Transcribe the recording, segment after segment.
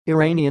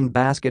Iranian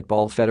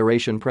Basketball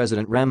Federation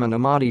President Ramin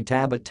Ahmadi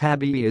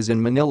Tabatabaei is in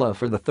Manila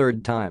for the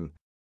third time.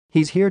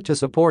 He's here to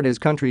support his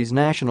country's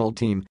national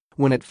team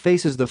when it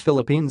faces the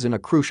Philippines in a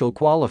crucial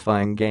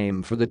qualifying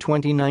game for the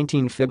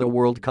 2019 FIBA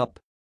World Cup.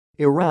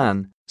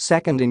 Iran,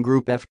 second in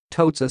Group F,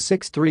 totes a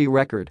 6-3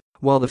 record,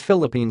 while the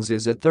Philippines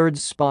is at third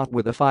spot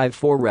with a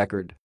 5-4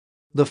 record.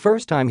 The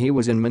first time he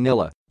was in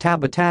Manila,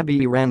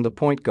 Tabatabaei ran the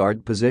point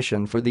guard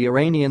position for the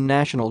Iranian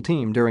national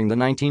team during the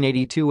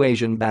 1982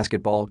 Asian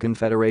Basketball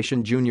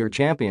Confederation Junior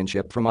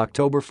Championship from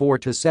October 4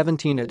 to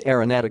 17 at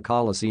Araneta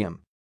Coliseum.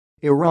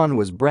 Iran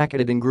was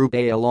bracketed in Group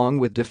A along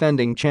with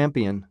defending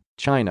champion,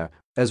 China,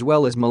 as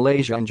well as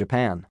Malaysia and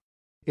Japan.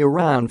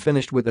 Iran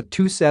finished with a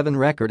 2-7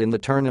 record in the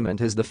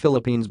tournament as the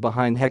Philippines,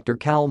 behind Hector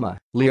Calma,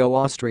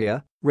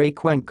 Austria, Rey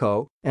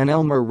Cuenco, and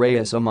Elmer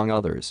Reyes among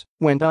others,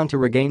 went on to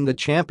regain the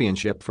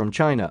championship from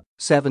China,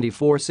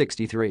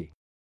 74-63.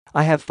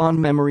 "I have fond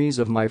memories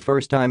of my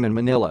first time in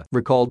Manila,"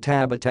 recalled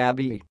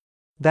Tabatabaei.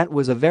 "That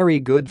was a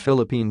very good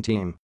Philippine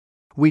team.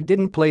 We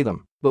didn't play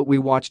them, but we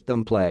watched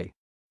them play.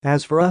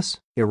 As for us,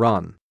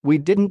 Iran, we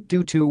didn't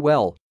do too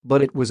well,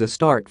 but it was a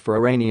start for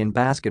Iranian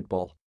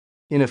basketball.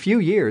 In a few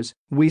years,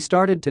 we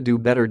started to do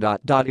better.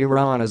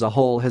 Iran as a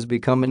whole has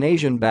become an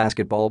Asian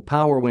basketball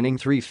power, winning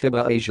 3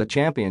 FIBA Asia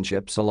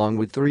Championships along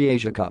with 3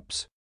 Asia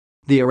Cups.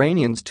 The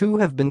Iranians too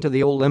have been to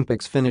the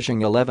Olympics,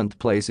 finishing 11th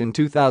place in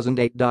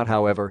 2008.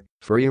 However,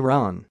 for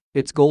Iran,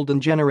 its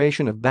golden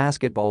generation of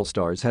basketball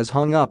stars has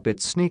hung up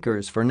its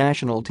sneakers for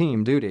national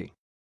team duty.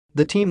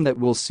 The team that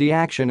will see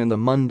action in the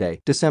Monday,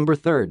 December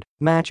 3,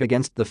 match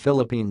against the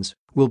Philippines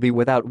will be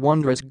without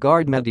wondrous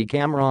guard Mehdi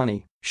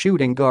Kamrani,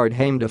 shooting guard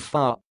Hamed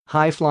Afah,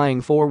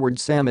 high-flying forward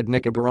Samad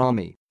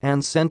Nikibarami,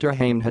 and center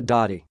Hamed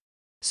Haddadi.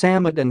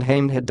 Samad and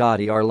Hamed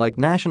Haddadi are like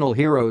national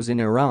heroes in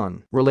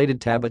Iran, related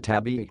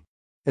Tabatabaei.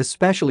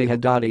 Especially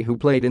Haddadi, who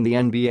played in the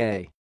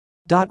NBA.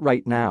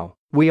 Right now,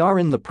 we are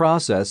in the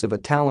process of a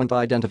talent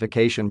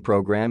identification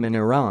program in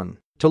Iran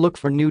to look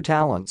for new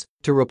talents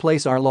to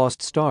replace our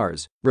lost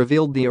stars,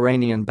 revealed the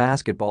Iranian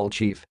basketball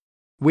chief.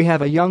 We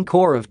have a young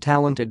core of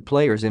talented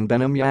players in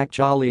Behnam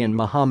Yakhchali and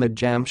Mohammad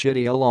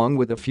Jamshidi along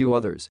with a few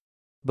others.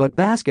 But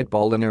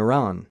basketball in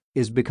Iran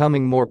is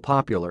becoming more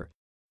popular.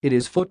 It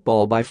is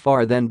football by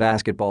far, then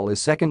basketball is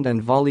second,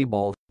 and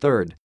volleyball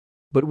third.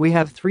 But we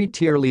have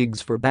 3-tier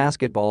leagues for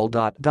basketball.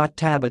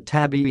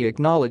 Tabatabaei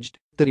acknowledged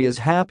that he is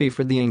happy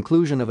for the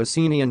inclusion of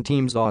ASEAN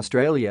teams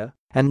Australia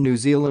and New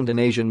Zealand in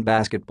Asian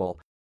basketball.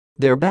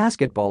 Their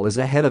basketball is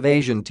ahead of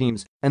Asian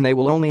teams, and they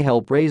will only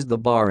help raise the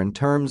bar in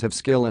terms of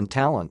skill and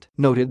talent,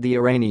 noted the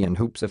Iranian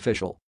hoops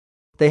official.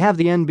 They have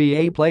the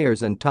NBA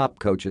players and top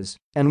coaches,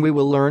 and we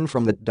will learn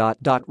from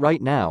that.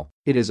 Right now,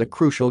 it is a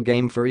crucial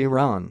game for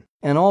Iran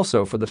and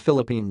also for the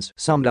Philippines,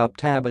 summed up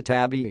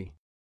Tabatabaei.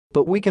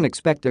 But we can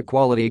expect a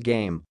quality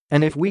game,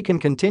 and if we can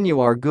continue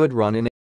our good run in